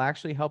that'll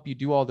actually help you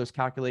do all those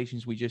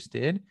calculations we just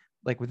did,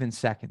 like within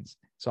seconds.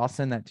 So I'll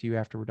send that to you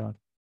after we're done.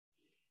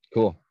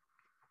 Cool.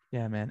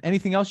 Yeah, man.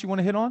 Anything else you want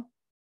to hit on?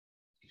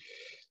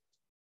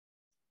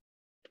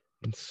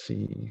 Let's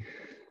see.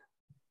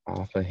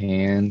 Off a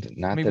hand.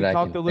 Not that I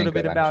talked a little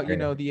bit about,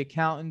 the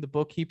accountant, the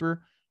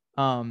bookkeeper.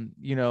 We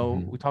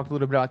talked a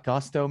little bit about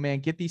Gusto, man.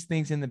 Get these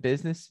things in the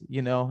business.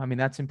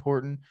 That's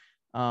important.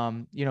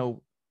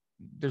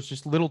 There's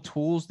just little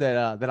tools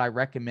that I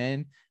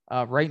recommend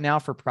right now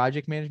for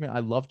project management. I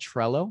love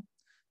Trello.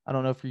 I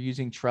don't know if you're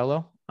using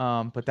Trello,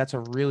 but that's a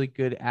really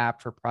good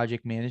app for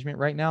project management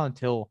right now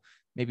until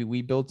maybe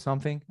we build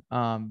something.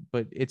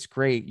 But it's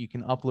great. You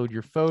can upload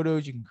your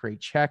photos, you can create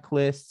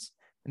checklists,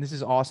 and this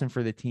is awesome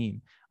for the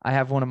team. I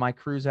have one of my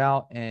crews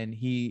out, and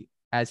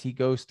as he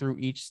goes through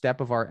each step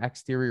of our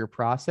exterior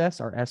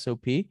process, our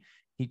SOP,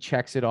 he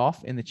checks it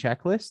off in the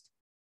checklist.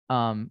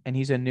 And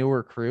he's a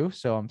newer crew,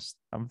 so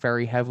I'm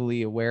very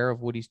heavily aware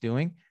of what he's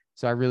doing.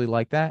 So I really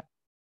like that.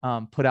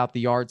 Put out the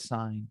yard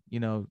sign,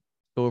 go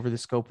over the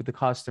scope with the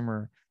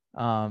customer,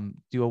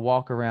 do a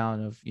walk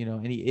around of,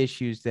 any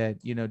issues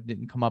that,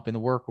 didn't come up in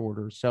the work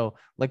order. So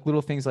like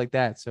little things like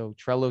that. So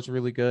Trello's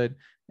really good.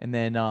 And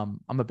then I'm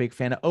a big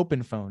fan of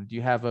OpenPhone.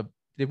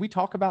 Did we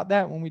talk about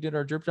that when we did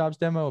our Drip Jobs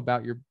demo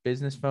about your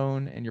business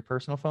phone and your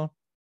personal phone?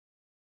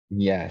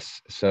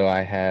 Yes. So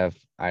I had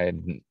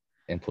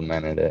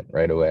implemented it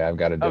right away. I've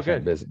got a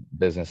different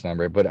business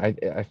number, but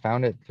I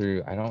found it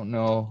through, I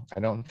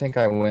don't think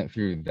I went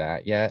through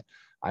that yet.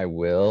 I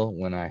will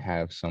when I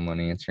have someone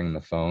answering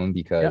the phone,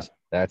 because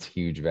that's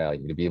huge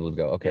value to be able to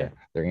go, okay,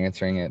 they're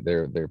answering it.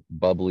 They're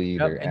bubbly.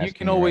 They're and you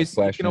can always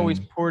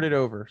port it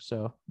over.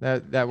 So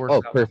that works.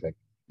 Oh, perfect.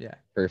 Yeah.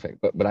 Perfect.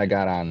 But I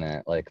got on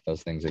that, like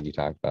those things that you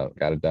talked about,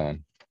 got it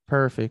done.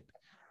 Perfect.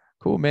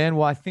 Cool, man.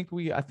 Well, I think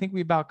we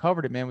about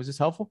covered it, man. Was this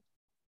helpful?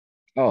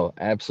 Oh,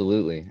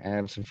 absolutely.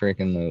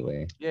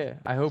 Absolutely. Yeah.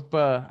 I hope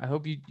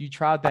you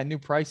tried that new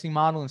pricing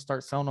model and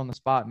start selling on the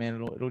spot,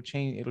 man. It'll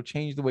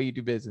change the way you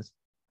do business.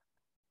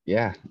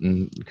 Yeah,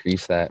 and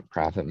increase that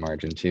profit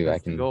margin too.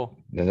 That's the goal.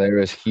 There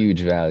was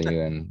huge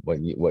value in what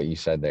you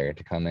said there,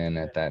 to come in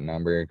at that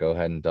number, go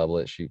ahead and double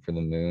it, shoot for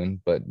the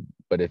moon. But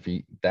if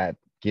that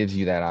gives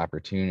you that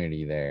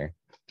opportunity there,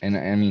 and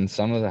I mean,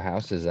 some of the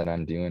houses that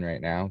I'm doing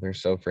right now, they're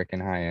so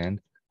freaking high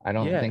end. I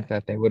don't think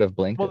that they would have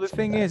blinked. Well, the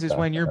thing is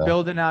when you're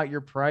building out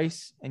your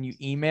price and you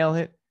email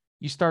it,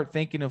 you start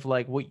thinking of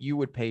like what you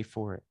would pay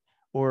for it,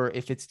 or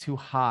if it's too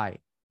high,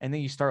 and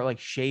then you start like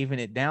shaving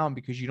it down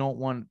because you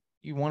want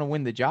to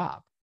win the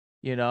job,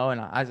 and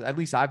at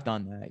least I've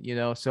done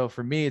that, so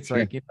for me, it's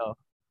like,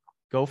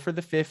 go for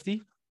the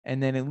 50,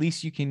 and then at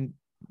least you can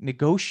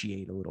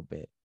negotiate a little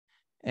bit.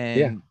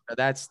 And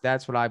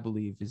that's what I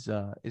believe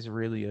is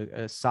really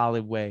a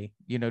solid way,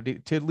 you know,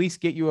 to at least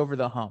get you over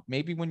the hump.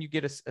 Maybe when you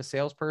get a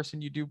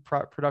salesperson, you do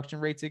production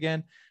rates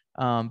again.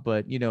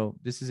 But you know,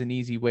 this is an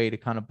easy way to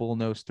kind of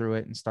bullnose through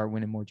it and start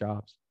winning more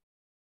jobs.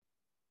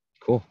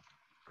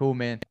 Cool,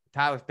 man.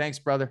 Tyler, thanks,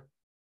 brother.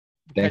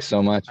 Thanks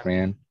so much,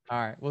 man. All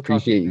right. We'll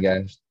appreciate you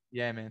guys.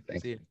 Yeah, man.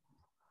 Thanks. See you.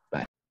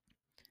 Bye.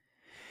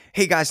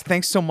 Hey guys,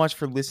 thanks so much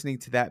for listening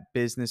to that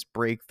business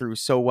breakthrough.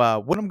 So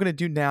what I'm going to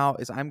do now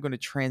is I'm going to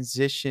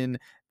transition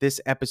this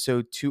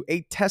episode to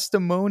a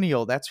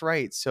testimonial. That's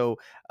right. So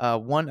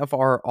one of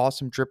our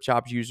awesome Drip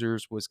Jobs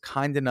users was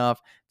kind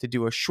enough to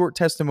do a short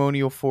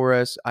testimonial for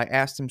us. I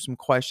asked him some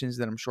questions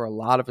that I'm sure a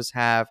lot of us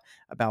have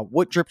about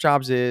what Drip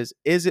Jobs is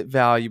it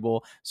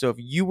valuable? So if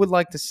you would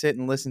like to sit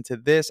and listen to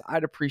this,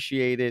 I'd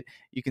appreciate it.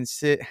 You can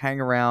sit,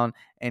 hang around,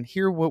 and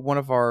hear what one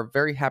of our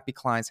very happy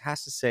clients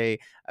has to say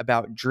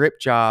about Drip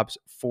Jobs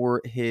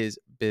for his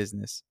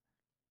business.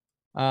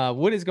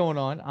 What is going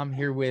on? I'm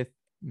here with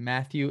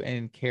Matthew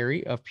and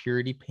Carrie of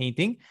Purity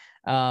Painting,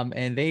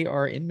 and they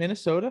are in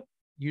Minnesota,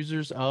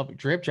 users of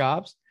Drip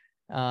Jobs.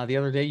 The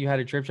other day you had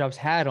a Drip Jobs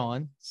hat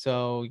on,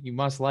 so you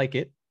must like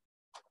it.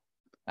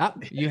 Ah,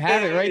 you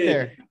have it right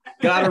there.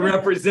 Gotta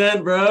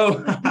represent,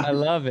 bro. I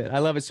love it. I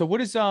love it. So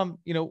what is,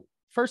 you know,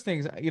 first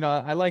things, you know,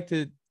 I like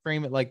to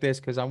frame it like this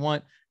because I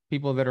want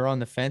people that are on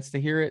the fence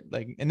to hear it.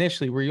 Like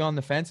initially, were you on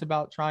the fence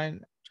about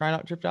trying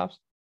out Drip Jobs?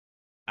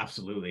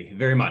 Absolutely.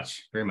 Very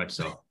much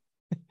so.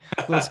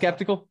 A little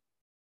skeptical?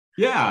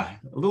 Yeah,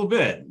 a little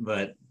bit,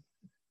 but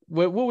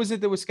what was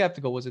it that was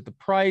skeptical? Was it the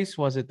price?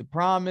 Was it the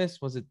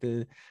promise? Was it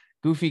the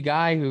goofy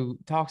guy who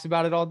talks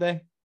about it all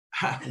day?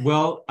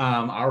 Well,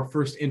 our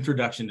first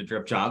introduction to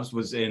Drip Jobs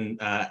was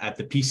at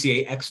the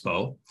PCA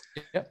Expo.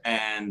 Yep.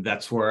 And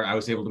that's where I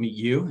was able to meet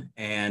you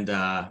and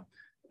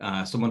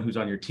someone who's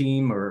on your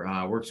team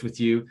or works with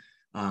you.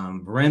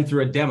 Ran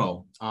through a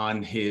demo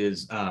on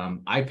his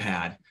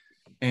iPad.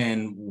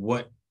 And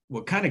what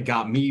kind of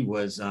got me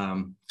was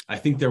I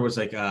think there was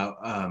like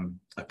a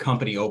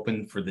company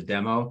open for the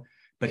demo,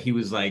 but he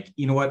was like,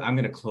 you know what, I'm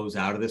going to close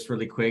out of this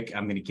really quick.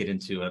 I'm going to get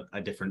into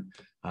a different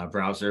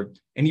browser.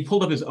 And he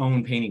pulled up his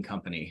own painting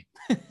company.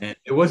 And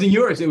it wasn't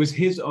yours, it was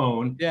his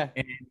own. Yeah.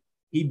 And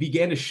he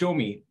began to show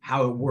me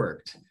how it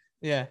worked.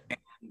 Yeah.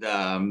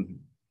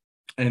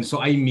 And so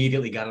I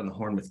immediately got on the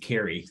horn with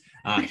Carrie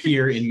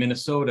here in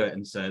Minnesota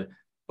and said,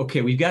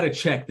 okay, we've got to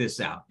check this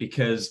out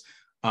because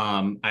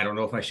I don't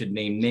know if I should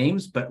name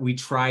names, but we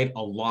tried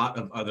a lot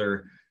of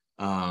other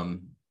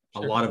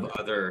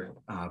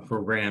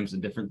programs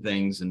and different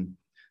things. And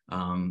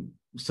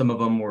some of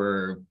them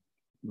were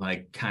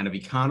like kind of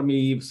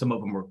economy. Some of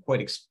them were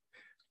quite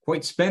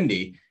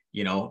spendy,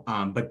 you know,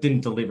 but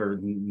didn't deliver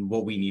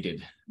what we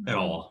needed at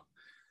all.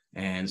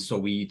 And so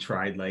we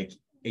tried like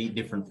 8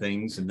 different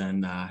things and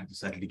then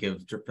decided to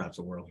give Drip Jobs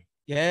a whirl.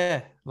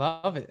 Yeah,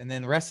 love it. And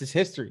then the rest is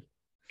history.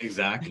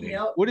 Exactly.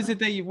 What is it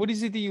that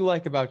you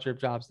like about Drip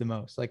Jobs the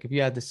most? Like if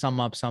you had to sum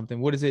up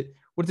something, what does it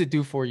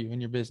do for you in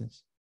your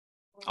business?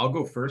 I'll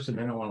go first and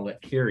then I want to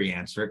let Carrie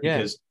answer it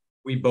because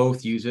we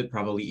both use it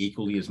probably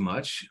equally as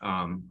much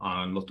on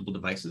multiple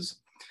devices.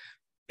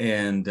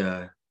 And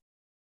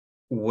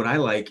what I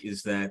like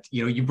is that,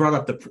 you know, you brought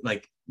up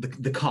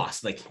the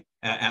cost, like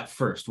at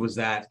first, was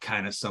that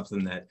kind of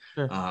something that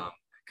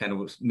kind of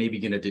was maybe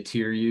going to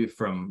deter you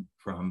from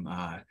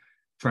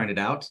trying it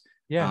out?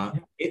 Yeah.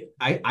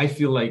 I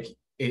feel like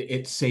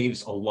it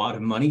saves a lot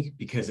of money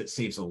because it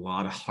saves a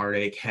lot of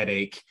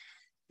headache.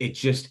 It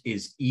just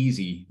is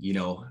easy, you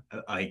know,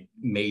 like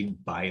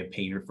made by a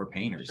painter for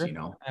painters, you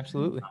know.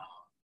 Absolutely.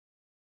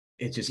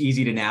 It's just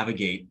easy to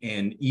navigate.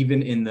 And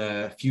even in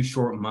the few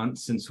short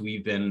months since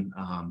we've been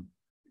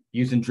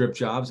using Drip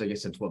Jobs, I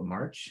guess that's what,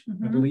 March,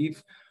 I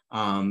believe.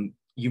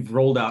 You've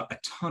rolled out a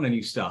ton of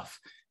new stuff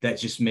that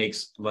just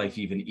makes life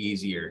even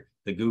easier.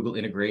 The Google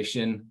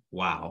integration,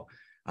 wow.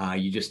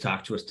 You just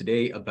talked to us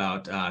today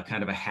about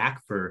kind of a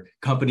hack for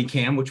Company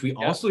Cam, which we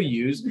also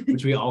use,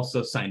 which we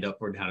also signed up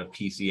for down at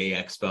PCA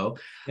Expo.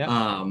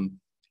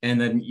 And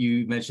then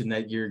you mentioned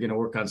that you're going to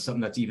work on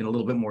something that's even a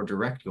little bit more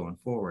direct going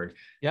forward.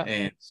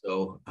 And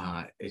so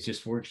it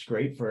just works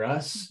great for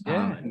us.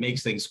 It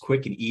makes things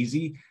quick and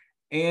easy,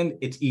 and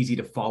it's easy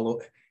to follow.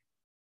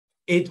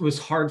 It was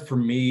hard for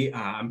me.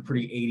 I'm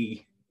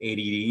pretty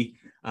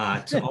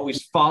ADD to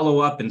always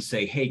follow up and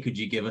say, hey, could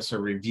you give us a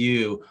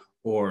review?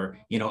 Or,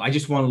 you know, I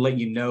just want to let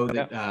you know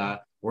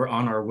that we're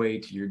on our way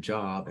to your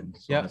job. And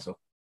so on and so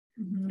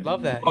forth.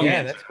 Love that.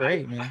 Yeah, that's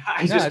great, man.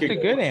 That's a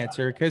good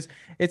answer because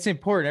it's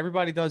important.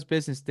 Everybody does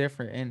business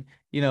different. And,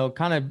 you know,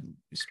 kind of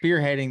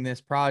spearheading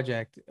this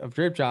project of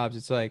Drip Jobs,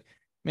 it's like,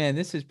 Man,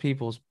 this is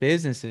people's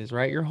businesses,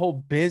 right? Your whole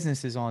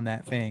business is on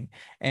that thing.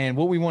 And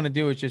what we want to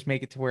do is just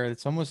make it to where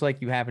it's almost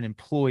like you have an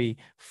employee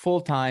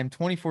full-time,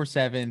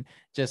 24/7,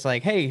 just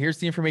like, hey, here's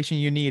the information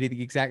you need at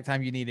the exact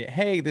time you need it.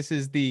 Hey, this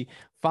is the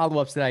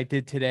follow-ups that I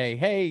did today.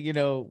 Hey,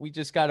 we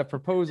just got a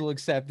proposal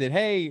accepted.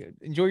 Hey,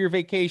 enjoy your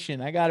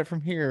vacation. I got it from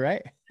here,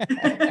 right?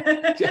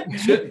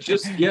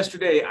 Just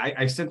yesterday,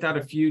 I sent out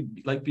a few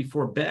like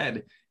before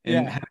bed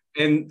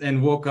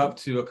and woke up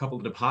to a couple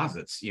of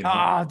deposits.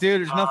 Oh,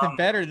 dude, there's nothing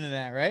better than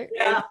that, right?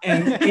 Yeah,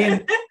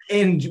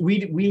 and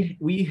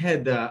we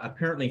had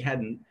apparently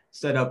hadn't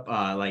set up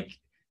like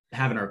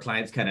having our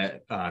clients kind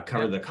of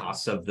cover the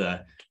costs of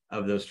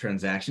those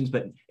transactions,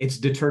 but it's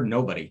deterred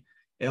nobody.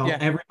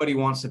 Everybody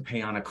wants to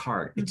pay on a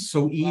card. It's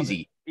so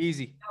easy.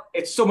 Easy.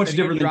 It's so much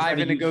different than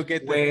driving to go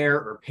get Square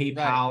or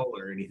PayPal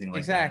or anything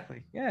like that.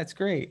 Exactly. Yeah, it's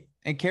great.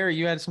 And Carrie,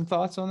 you had some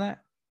thoughts on that?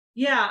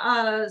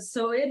 Yeah.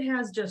 So it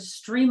has just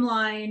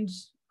streamlined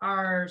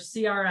our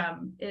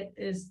CRM. It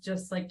is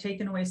just like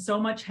taken away so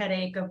much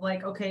headache of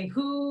like, okay,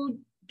 who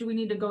do we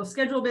need to go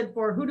schedule a bid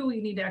for? Who do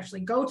we need to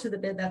actually go to the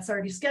bid that's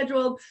already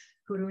scheduled?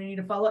 Who do we need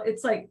to follow?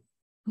 It's like,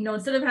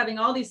 instead of having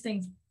all these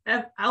things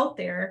out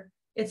there,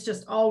 it's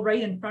just all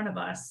right in front of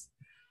us,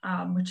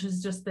 which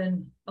has just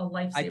been a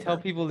lifesaver. I tell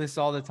people this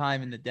all the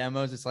time in the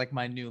demos. It's like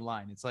my new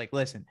line. It's like,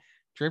 listen,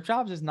 Drip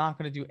Jobs is not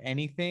going to do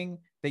anything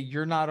that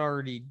you're not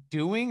already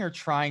doing or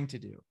trying to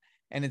do.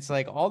 And it's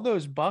like all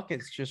those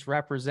buckets just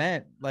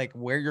represent like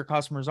where your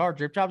customers are.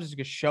 Drip Jobs is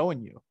just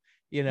showing you,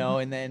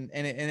 and then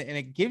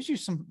it gives you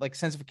some like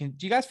sense of, do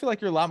you guys feel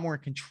like you're a lot more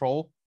in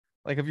control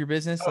like of your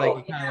business?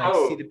 Like you kind of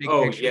like see the big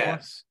picture.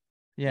 Yes.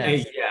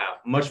 Yeah,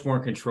 much more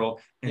in control,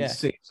 and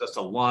saves us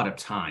a lot of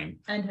time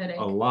and headache.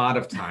 A lot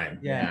of time.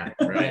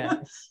 Right.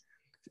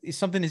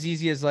 Something as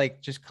easy as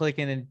like just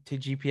clicking into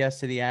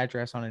GPS to the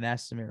address on an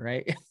estimate,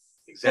 right?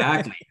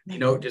 Exactly.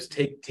 Just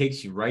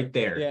takes you right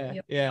there.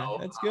 Yeah.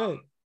 That's good.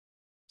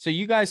 So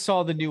you guys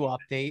saw the new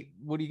update.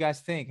 What do you guys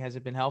think? Has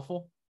it been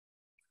helpful?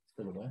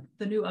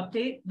 The new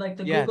update, like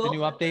the Google? The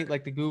new update,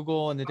 like the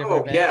Google and the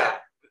different events?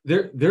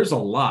 Yeah. There's a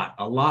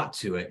lot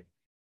to it.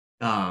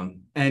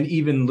 And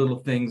even little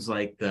things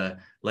like the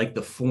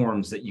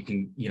forms that you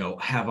can,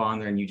 have on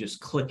there and you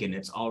just click and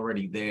it's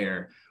already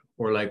there.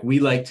 Or like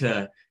we like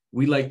to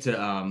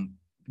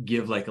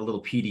give like a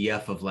little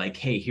PDF of like,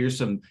 hey, here's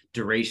some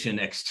duration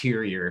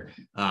exterior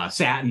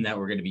satin that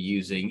we're going to be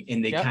using.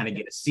 And they kind of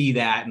get to see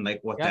that and like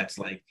what that's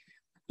like,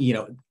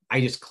 I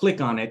just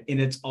click on it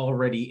and it's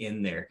already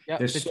in there.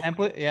 There's the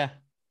template.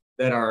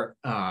 That are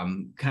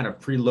kind of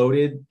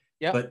preloaded,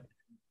 but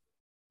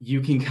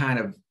you can kind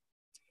of,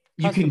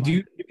 you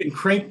can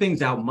crank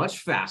things out much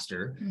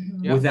faster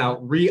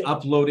without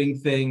re-uploading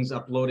things,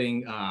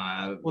 uploading.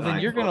 Well, then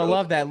you're going to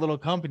love that little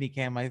company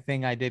cam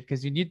thing I did.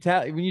 Cause when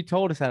you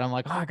told us that, I'm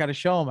like, oh, I got to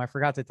show them. I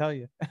forgot to tell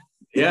you.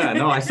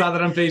 I saw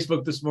that on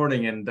Facebook this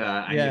morning and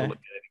I need to look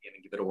at it again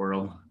and give it a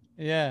whirl.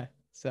 Yeah.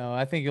 So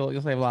I think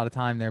you'll save a lot of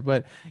time there,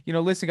 but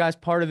listen guys,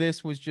 part of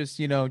this was just,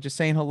 just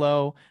saying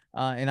hello.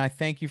 And I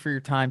thank you for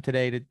your time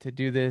today to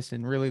do this.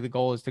 And really the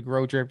goal is to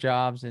grow Drip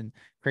Jobs and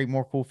create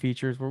more cool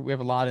features. We have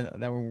a lot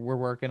that we're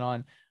working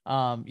on.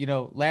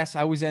 Last,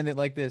 I always end it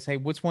like this. Hey,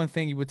 what's one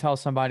thing you would tell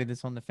somebody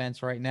that's on the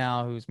fence right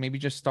now, who's maybe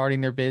just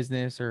starting their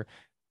business or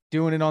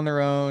doing it on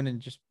their own and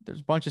just,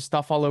 there's a bunch of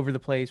stuff all over the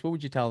place. What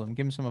would you tell them?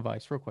 Give them some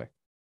advice real quick.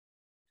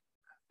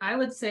 I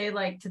would say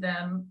to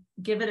them,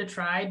 give it a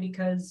try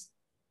because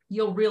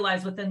you'll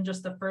realize within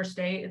just the first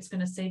day, it's going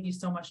to save you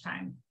so much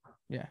time.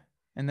 Yeah.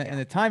 And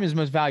the time is the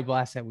most valuable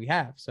asset we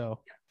have. So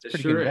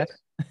it's pretty good.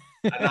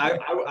 And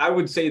I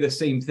would say the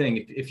same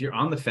thing. If you're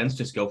on the fence,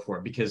 just go for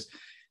it because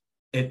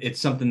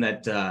it's something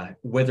that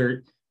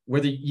whether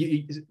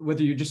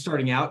you're just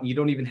starting out and you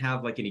don't even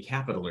have like any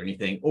capital or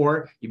anything,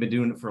 or you've been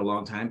doing it for a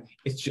long time,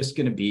 it's just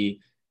going to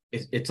be,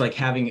 it's like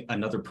having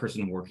another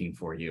person working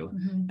for you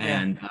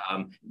and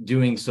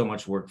doing so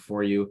much work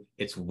for you.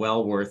 It's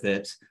well worth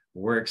it.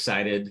 We're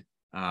excited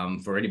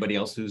for anybody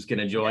else who's going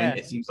to join.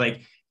 It seems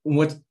like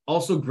what's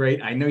also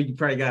great, I know you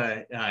probably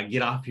got to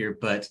get off here,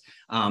 but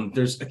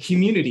there's a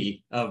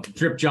community of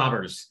Drip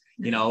Jobbers,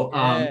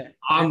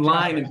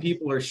 online and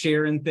people are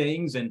sharing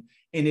things and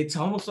it's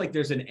almost like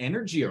there's an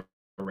energy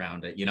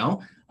around it,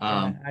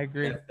 I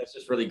agree. That's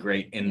just really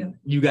great. And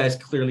you guys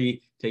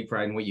clearly take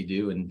pride in what you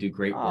do and do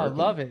great work. I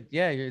love it.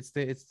 Yeah. It's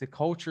the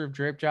culture of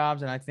Drip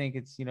Jobs. And I think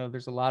it's,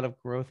 there's a lot of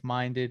growth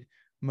minded,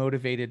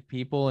 motivated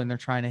people and they're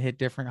trying to hit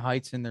different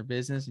heights in their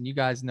business. And you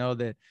guys know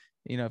that,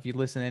 if you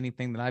listen to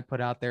anything that I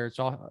put out there,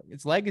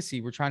 it's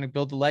legacy. We're trying to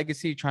build a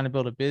legacy, trying to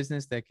build a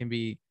business that can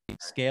be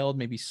scaled,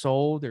 maybe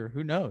sold or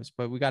who knows,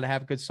 but we got to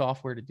have good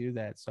software to do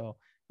that. So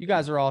you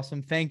guys are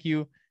awesome. Thank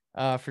you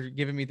for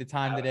giving me the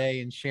time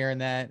today and sharing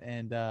that.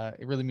 And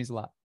it really means a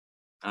lot.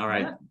 All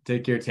right.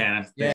 Take care, Tana.